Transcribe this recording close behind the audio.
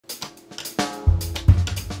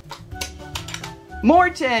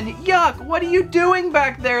Morton, yuck, what are you doing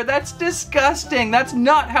back there? That's disgusting. That's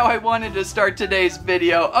not how I wanted to start today's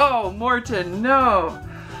video. Oh, Morton, no.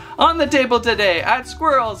 On the table today at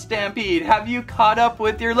Squirrel Stampede, have you caught up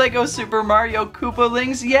with your Lego Super Mario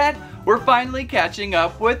Koopalings yet? We're finally catching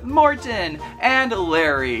up with Morton and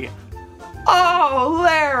Larry. Oh,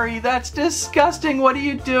 Larry, that's disgusting. What are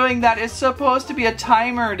you doing? That is supposed to be a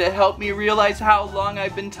timer to help me realize how long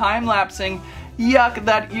I've been time-lapsing.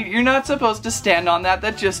 Yuck, you're not supposed to stand on that.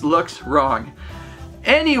 That just looks wrong.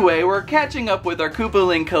 Anyway, we're catching up with our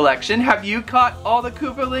Koopaling collection. Have you caught all the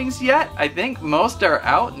Koopalings yet? I think most are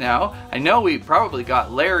out now. I know we probably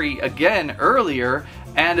got Larry again earlier,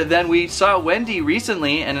 and then we saw Wendy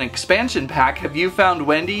recently in an expansion pack. Have you found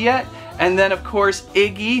Wendy yet? And then of course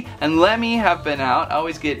Iggy and Lemmy have been out. I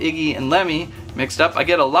always get Iggy and Lemmy mixed up. I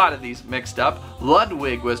get a lot of these mixed up.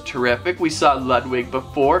 Ludwig was terrific. We saw Ludwig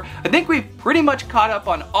before. I think we've pretty much caught up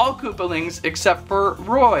on all Koopalings except for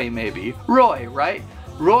Roy, maybe. Roy, right?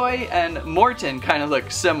 Roy and Morton kind of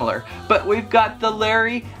look similar, but we've got the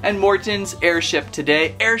Larry and Morton's Airship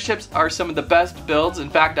today. Airships are some of the best builds. In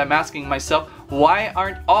fact, I'm asking myself, why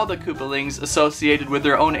aren't all the Koopalings associated with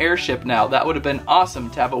their own airship now? That would have been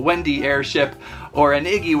awesome to have a Wendy airship or an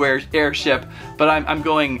Iggy airship, but I'm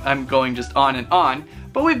going just on and on.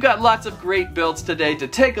 But we've got lots of great builds today to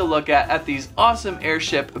take a look at these awesome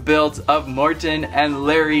airship builds of Morton and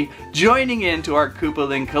Larry joining into our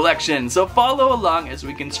Koopaling collection. So follow along as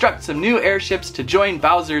we construct some new airships to join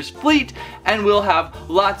Bowser's fleet, and we'll have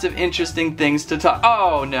lots of interesting things to talk.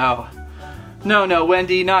 Oh no. No,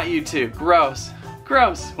 Wendy, not you two. Gross.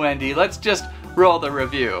 Gross, Wendy. Let's just roll the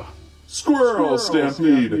review. Squirrel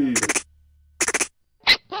Stampede.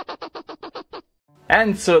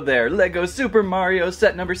 And so there, Lego Super Mario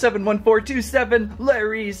set number 71427,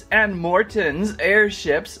 Larry's and Morton's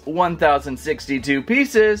Airships, 1062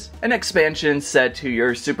 pieces, an expansion set to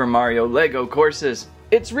your Super Mario Lego courses.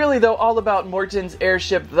 It's really, though, all about Morton's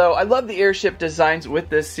Airship, though. I love the airship designs with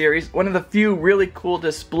this series. One of the few really cool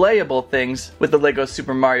displayable things with the Lego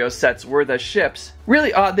Super Mario sets were the ships.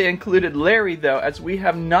 Really odd they included Larry, though, as we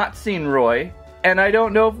have not seen Roy. And I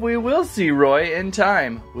don't know if we will see Roy in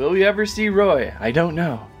time. Will we ever see Roy? I don't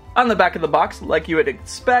know. On the back of the box, like you would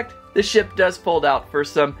expect, the ship does fold out for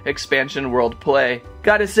some expansion world play.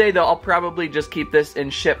 Gotta say though, I'll probably just keep this in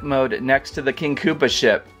ship mode next to the King Koopa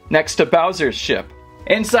ship, next to Bowser's ship.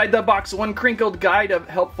 Inside the box, one crinkled guide of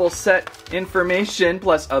helpful set information,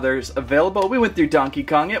 plus others available. We went through Donkey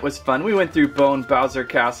Kong, it was fun. We went through Bone Bowser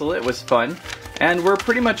Castle, it was fun. And we're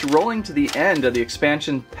pretty much rolling to the end of the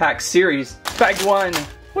expansion pack series. Bag 1.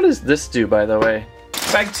 What does this do, by the way?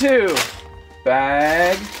 Bag 2.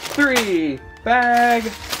 Bag 3. Bag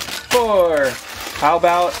 4. How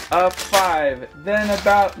about a 5? Then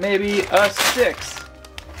about maybe a 6.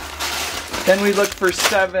 Then we look for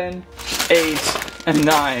 7, 8, and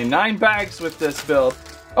 9. 9 bags with this build.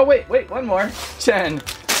 Oh wait, one more. 10.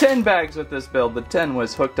 10 bags with this build. The 10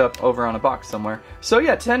 was hooked up over on a box somewhere. So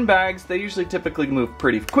yeah, 10 bags. They usually typically move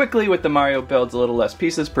pretty quickly with the Mario builds, a little less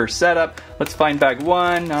pieces per setup. Let's find bag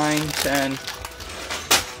 1, 9, 10,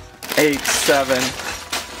 8, 7,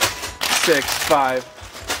 6, 5,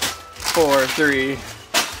 4, 3,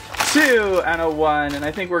 2, and a 1. And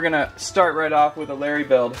I think we're gonna start right off with a Larry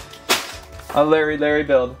build. A Larry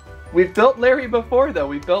build. We've built Larry before though.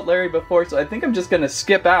 We've built Larry before, so I think I'm just gonna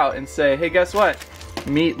skip out and say, hey, guess what?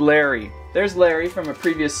 Meet Larry. There's Larry from a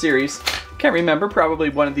previous series. Can't remember, probably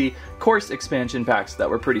one of the course expansion packs that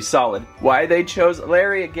were pretty solid. Why they chose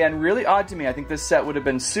Larry, again, really odd to me. I think this set would have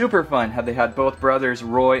been super fun had they had both brothers,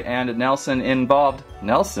 Roy and Nelson, involved.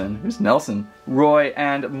 Nelson? Who's Nelson? Roy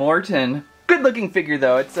and Morton. Good looking figure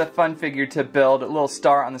though. It's a fun figure to build. A little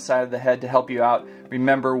star on the side of the head to help you out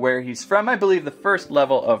remember where he's from. I believe the first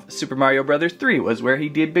level of Super Mario Bros. 3 was where he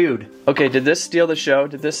debuted. Okay, did this steal the show?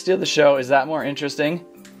 Did this steal the show? Is that more interesting?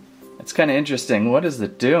 It's kind of interesting. What is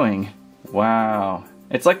it doing? Wow.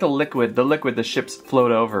 It's like the liquid the ships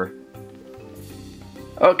float over.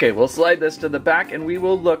 Okay, we'll slide this to the back and we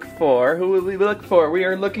will look for, who will we look for? We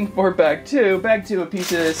are looking for bag 2. Bag 2 of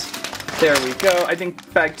pieces. There we go. I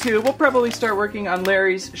think bag 2, we'll probably start working on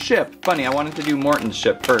Larry's ship. Funny, I wanted to do Morton's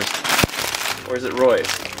ship first. Or is it Roy's?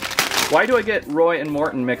 Why do I get Roy and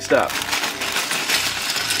Morton mixed up?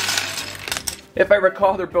 If I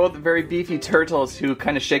recall, they're both very beefy turtles who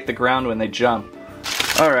kind of shake the ground when they jump.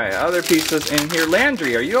 Alright, other pieces in here.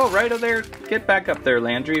 Landry, are you alright over there? Get back up there,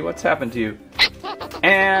 Landry. What's happened to you?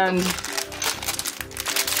 And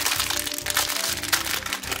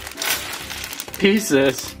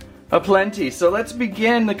pieces aplenty. So let's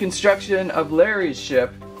begin the construction of Larry's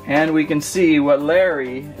ship, and we can see what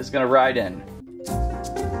Larry is going to ride in.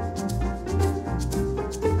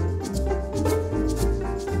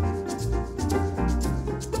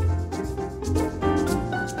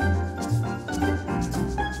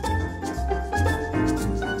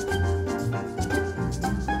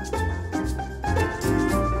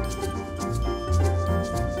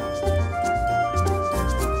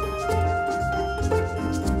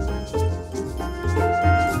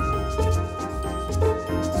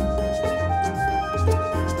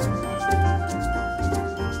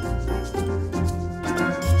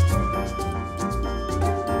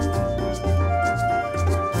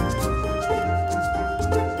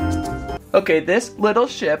 Okay, this little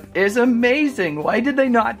ship is amazing. Why did they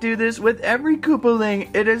not do this with every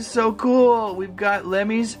Koopaling? It is so cool. We've got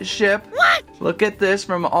Lemmy's ship. What? Look at this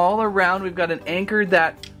from all around. We've got an anchor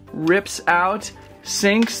that rips out,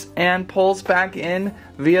 sinks, and pulls back in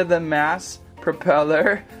via the mass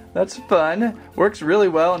propeller. That's fun. Works really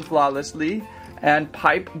well and flawlessly. And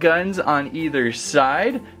pipe guns on either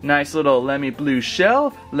side. Nice little Lemmy blue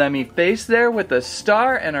shell. Lemmy face there with a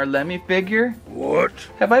star and our Lemmy figure. What?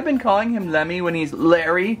 Have I been calling him Lemmy when he's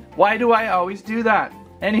Larry? Why do I always do that?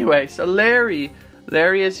 Anyway, so Larry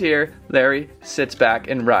is here. Larry sits back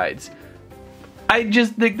and rides. I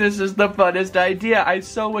just think this is the funnest idea. I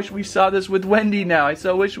so wish we saw this with Wendy now. I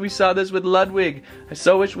so wish we saw this with Ludwig. I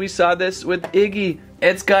so wish we saw this with Iggy.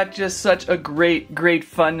 It's got just such a great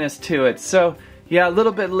funness to it. So, yeah, a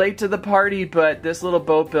little bit late to the party, but this little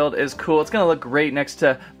boat build is cool. It's gonna look great next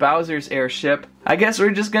to Bowser's airship. I guess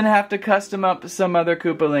we're just gonna have to custom up some other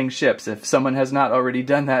Koopaling ships if someone has not already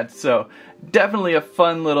done that. So, definitely a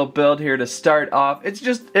fun little build here to start off.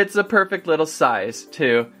 It's a perfect little size,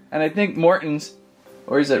 too. And I think Morton's,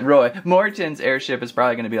 or is it Roy? Morton's airship is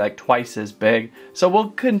probably gonna be like twice as big. So we'll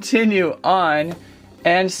continue on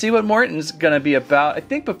and see what Morton's gonna be about. I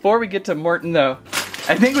think before we get to Morton though,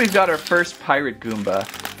 I think we've got our first pirate Goomba.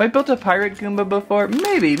 Have I built a pirate Goomba before?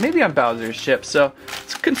 Maybe on Bowser's ship. So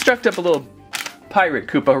let's construct up a little pirate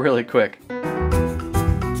Koopa really quick.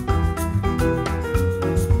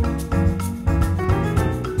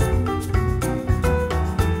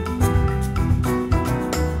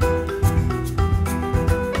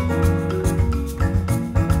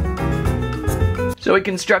 So we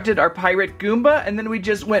constructed our pirate Goomba, and then we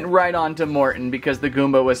just went right on to Morton because the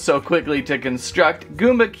Goomba was so quickly to construct.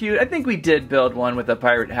 Goomba cute. I think we did build one with a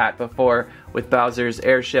pirate hat before with Bowser's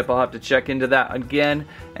airship. I'll have to check into that again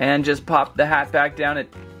and just pop the hat back down.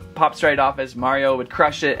 It pops right off as Mario would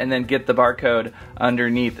crush it and then get the barcode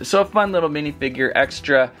underneath. So a fun little minifigure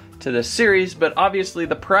extra to the series, but obviously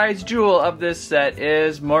the prize jewel of this set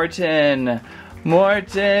is Morton.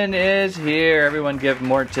 Morton is here. Everyone give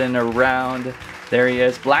Morton a round. There he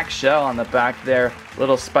is, black shell on the back there,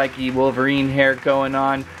 little spiky Wolverine hair going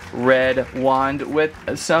on, red wand with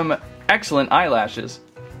some excellent eyelashes.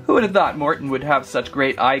 Who would have thought Morton would have such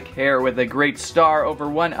great eye care with a great star over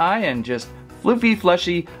one eye and just floofy,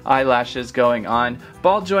 flushy eyelashes going on.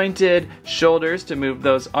 Ball jointed shoulders to move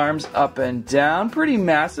those arms up and down. Pretty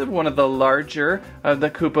massive, one of the larger of the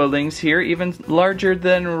Koopalings here, even larger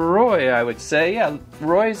than Roy, I would say. Yeah,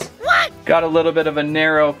 Roy's got a little bit of a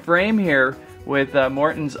narrow frame here. With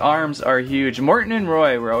Morton's arms are huge. Morton and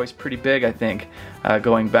Roy were always pretty big, I think,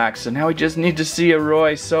 going back. So now we just need to see a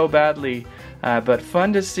Roy so badly. But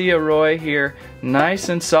fun to see a Roy here. Nice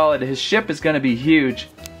and solid. His ship is going to be huge.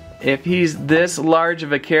 If he's this large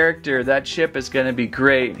of a character, that ship is going to be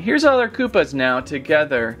great. Here's all our Koopas now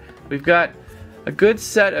together. We've got a good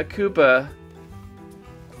set of Koopaling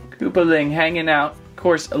hanging out. Of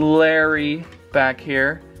course, Larry back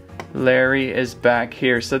here. Larry is back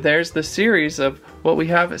here. So there's the series of what we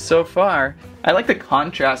have so far. I like the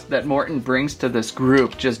contrast that Morton brings to this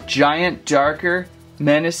group. Just giant, darker,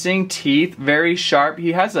 menacing teeth, very sharp.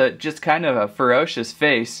 He has just kind of a ferocious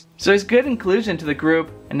face. So he's good inclusion to the group,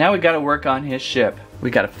 and now we gotta work on his ship. We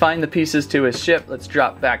gotta find the pieces to his ship. Let's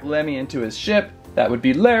drop back Lemmy into his ship. That would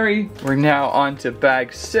be Larry. We're now on to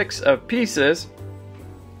bag 6 of pieces.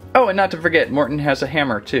 Oh, and not to forget, Morton has a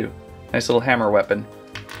hammer too. Nice little hammer weapon.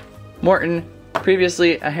 Morton,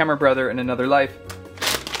 previously a hammer brother in another life.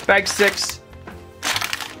 Bag 6.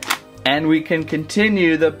 And we can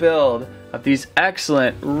continue the build of these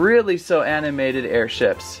excellent, really so animated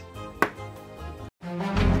airships.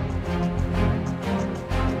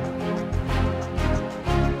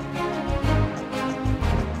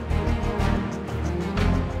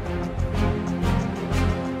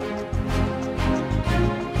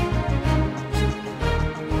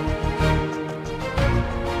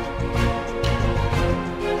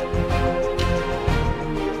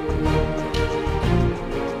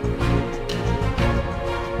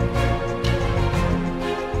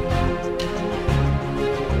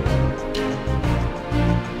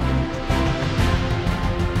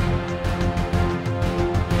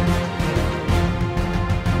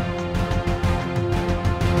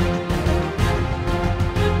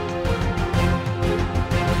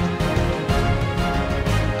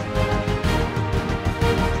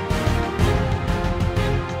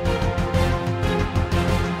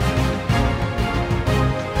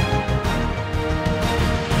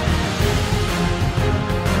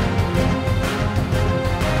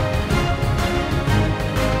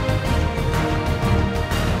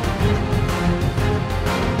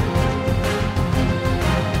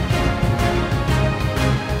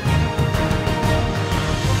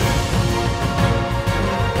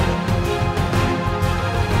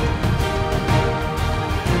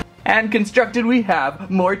 And constructed we have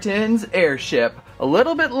Morton's airship. A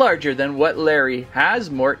little bit larger than what Larry has.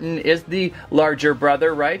 Morton is the larger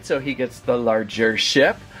brother, right? So he gets the larger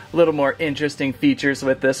ship. A little more interesting features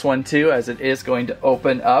with this one too, as it is going to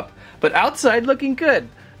open up. But outside looking good.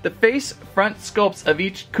 The face front sculpts of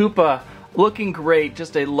each Koopa looking great.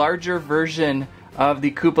 Just a larger version of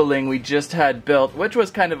the Koopaling we just had built, which was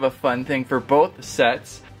kind of a fun thing for both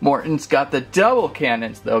sets. Morton's got the double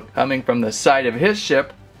cannons though coming from the side of his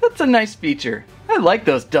ship. That's a nice feature. I like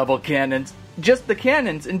those double cannons. Just the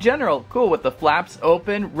cannons in general, cool with the flaps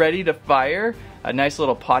open, ready to fire. A nice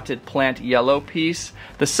little potted plant yellow piece.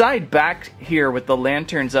 The side back here with the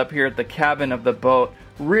lanterns up here at the cabin of the boat,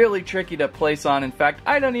 really tricky to place on. In fact,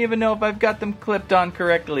 I don't even know if I've got them clipped on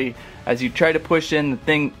correctly. As you try to push in, the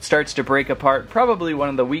thing starts to break apart. Probably one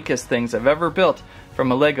of the weakest things I've ever built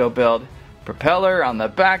from a Lego build. Propeller on the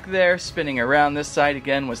back there, spinning around this side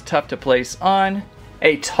again, was tough to place on.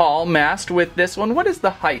 A tall mast with this one. What is the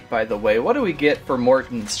height, by the way? What do we get for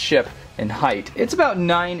Morton's ship in height? It's about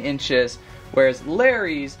 9 inches, whereas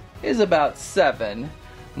Larry's is about 7.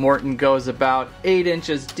 Morton goes about 8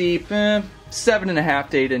 inches deep, 7.5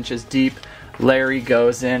 to 8 inches deep. Larry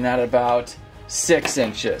goes in at about 6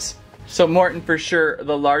 inches. So Morton for sure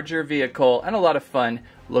the larger vehicle, and a lot of fun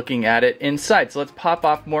looking at it inside. So let's pop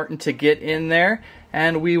off Morton to get in there,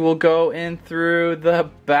 and we will go in through the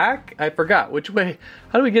back. I forgot which way.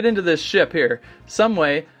 How do we get into this ship here? Some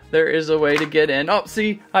way. There is a way to get in. Oh,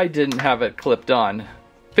 see, I didn't have it clipped on.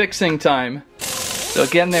 Fixing time. So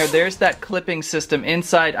again there's that clipping system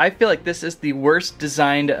inside. I feel like this is the worst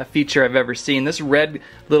designed feature I've ever seen. This red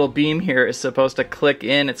little beam here is supposed to click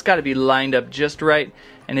in. It's got to be lined up just right.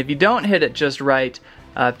 And if you don't hit it just right,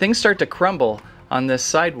 things start to crumble on this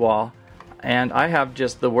sidewall. And I have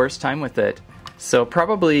just the worst time with it. So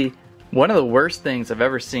probably one of the worst things I've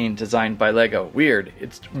ever seen designed by Lego. Weird.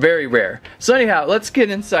 It's very rare. So anyhow, let's get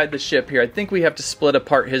inside the ship here. I think we have to split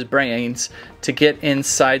apart his brains to get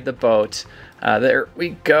inside the boat. There we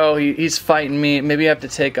go. He's fighting me. Maybe I have to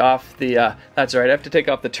take off the, that's right, I have to take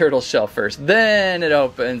off the turtle shell first. Then it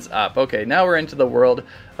opens up. Okay, now we're into the world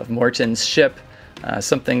of Morton's ship.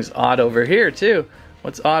 Something's odd over here too.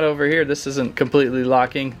 What's odd over here? This isn't completely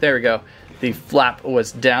locking. There we go. The flap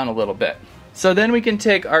was down a little bit. So then we can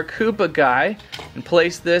take our Koopa guy and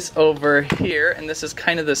place this over here, and this is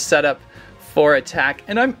kind of the setup for attack.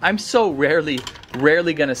 And I'm so rarely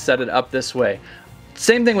gonna set it up this way.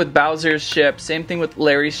 Same thing with Bowser's ship, same thing with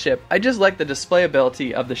Larry's ship. I just like the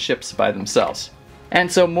displayability of the ships by themselves.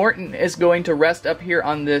 And so Morton is going to rest up here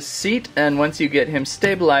on this seat, and once you get him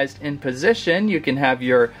stabilized in position, you can have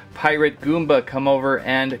your pirate Goomba come over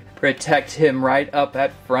and protect him right up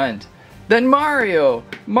at front. Then Mario!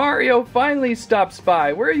 Mario finally stops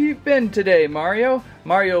by. Where have you been today, Mario?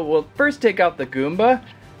 Mario will first take out the Goomba.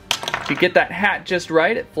 If you get that hat just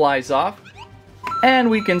right, it flies off. And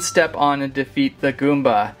we can step on and defeat the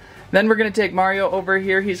Goomba. Then we're going to take Mario over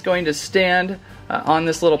here. He's going to stand on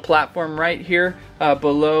this little platform right here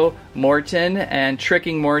below Morton, and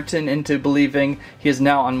tricking Morton into believing he is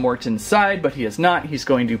now on Morton's side, but he is not. He's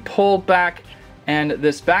going to pull back, and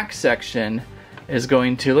this back section is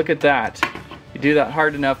going to, look at that. You do that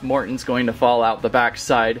hard enough, Morton's going to fall out the back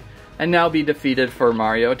side and now be defeated for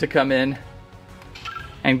Mario to come in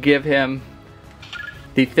and give him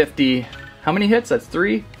the 50, how many hits? That's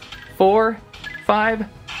 3, 4, 5,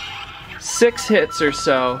 6 hits or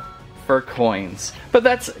so for coins. But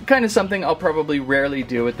that's kind of something I'll probably rarely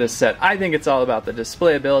do with this set. I think it's all about the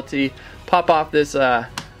displayability. Pop off this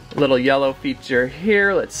little yellow feature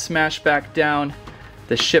here. Let's smash back down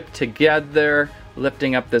the ship together,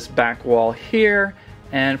 lifting up this back wall here,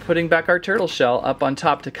 and putting back our turtle shell up on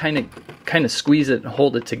top to kind of squeeze it and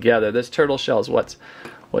hold it together. This turtle shell is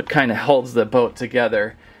what kind of holds the boat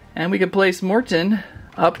together. And we can place Morton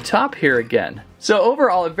up top here again. So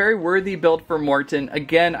overall, a very worthy build for Morton.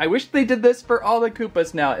 Again, I wish they did this for all the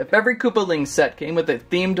Koopas now. If every Koopaling set came with a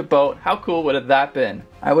themed boat, how cool would have that been?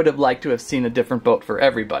 I would have liked to have seen a different boat for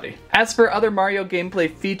everybody. As for other Mario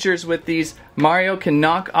gameplay features with these, Mario can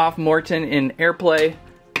knock off Morton in airplay.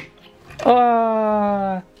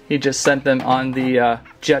 He just sent them on the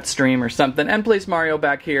jet stream or something, and place Mario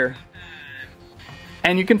back here.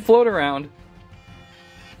 And you can float around,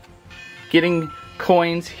 getting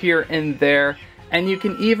coins here and there, and you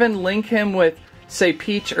can even link him with, say,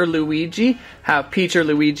 Peach or Luigi. Have Peach or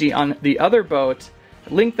Luigi on the other boat,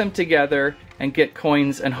 link them together, and get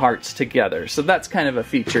coins and hearts together. So that's kind of a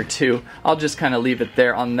feature too. I'll just kind of leave it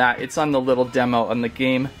there on that. It's on the little demo on the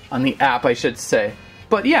game, on the app I should say.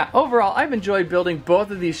 But yeah, overall I've enjoyed building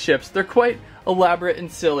both of these ships. They're quite elaborate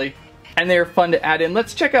and silly, and they're fun to add in.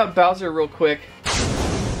 Let's check out Bowser real quick.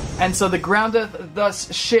 And so the ground doth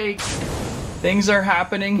thus shake. Things are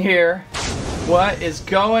happening here. What is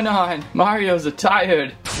going on? Mario's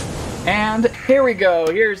tired. And here we go.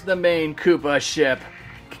 Here's the main Koopa ship.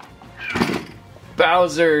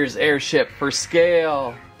 Bowser's airship for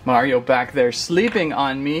scale. Mario back there sleeping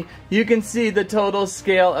on me. You can see the total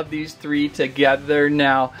scale of these three together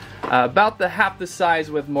now. About half the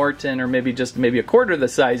size with Morton, or maybe a quarter the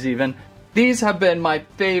size even. These have been my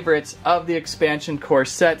favorites of the expansion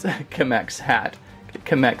course sets. Kamek's hat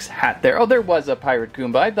there. Oh, there was a Pirate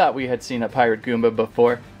Goomba. I thought we had seen a Pirate Goomba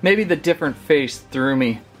before. Maybe the different face threw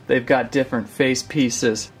me. They've got different face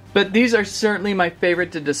pieces. But these are certainly my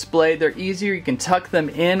favorite to display. They're easier. You can tuck them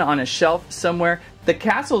in on a shelf somewhere. The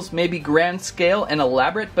castles may be grand scale and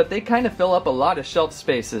elaborate, but they kind of fill up a lot of shelf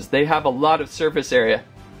spaces. They have a lot of surface area.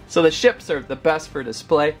 So the ships are the best for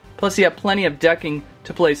display. Plus you have plenty of decking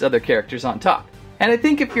to place other characters on top. And I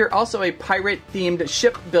think if you're also a pirate-themed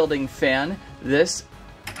shipbuilding fan, these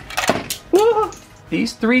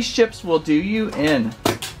three ships will do you in.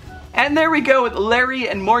 And there we go with Larry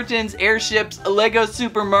and Morton's airships, Lego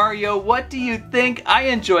Super Mario. What do you think? I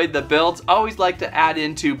enjoyed the builds. Always like to add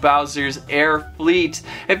into Bowser's air fleet.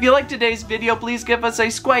 If you liked today's video, please give us a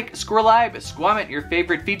squike, squirrelive, squammet your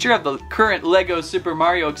favorite feature of the current Lego Super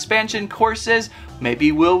Mario expansion courses.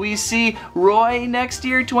 Maybe will we see Roy next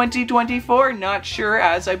year, 2024? Not sure,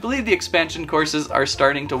 as I believe the expansion courses are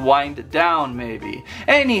starting to wind down, maybe.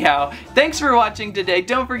 Anyhow, thanks for watching today.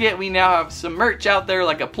 Don't forget we now have some merch out there,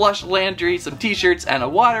 like a plush Landry, some t-shirts, and a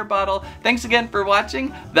water bottle. Thanks again for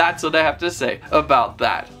watching. That's what I have to say about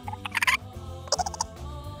that.